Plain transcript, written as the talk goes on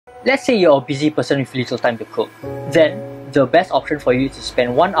Let's say you're a busy person with little time to cook. Then, the best option for you is to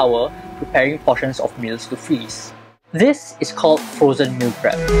spend 1 hour preparing portions of meals to freeze. This is called frozen meal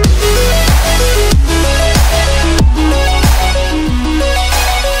prep.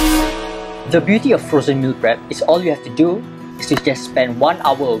 The beauty of frozen meal prep is all you have to do is to just spend 1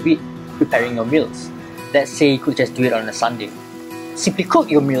 hour a week preparing your meals. Let's say you could just do it on a Sunday. Simply cook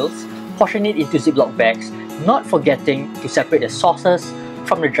your meals, portion it into Ziploc bags, not forgetting to separate the sauces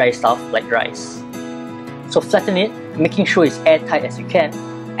from the dry stuff like rice. So flatten it, making sure it's airtight as you can,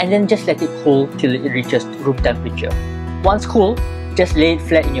 and then just let it cool till it reaches room temperature. Once cool, just lay it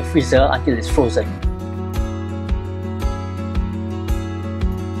flat in your freezer until it's frozen.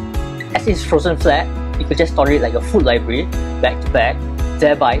 As it's frozen flat, you could just store it like a food library, back to back,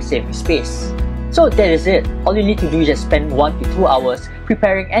 thereby saving space. So that is it. All you need to do is just spend 1 to 2 hours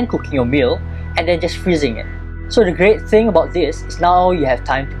preparing and cooking your meal, and then just freezing it. So the great thing about this is now you have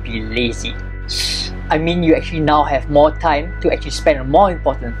time to be lazy. I mean, you actually now have more time to actually spend on more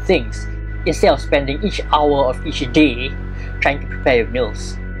important things instead of spending each hour of each day trying to prepare your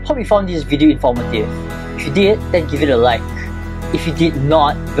meals. Hope you found this video informative. If you did, then give it a like. If you did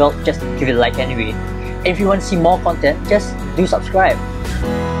not, well, just give it a like anyway. And if you want to see more content, just do subscribe.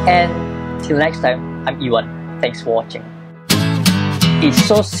 And till next time, I'm Iwan. Thanks for watching. It's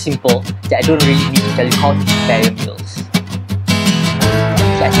so simple that I don't really need to tell you how to prepare your meals. So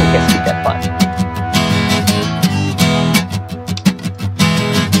I think you can skip that part.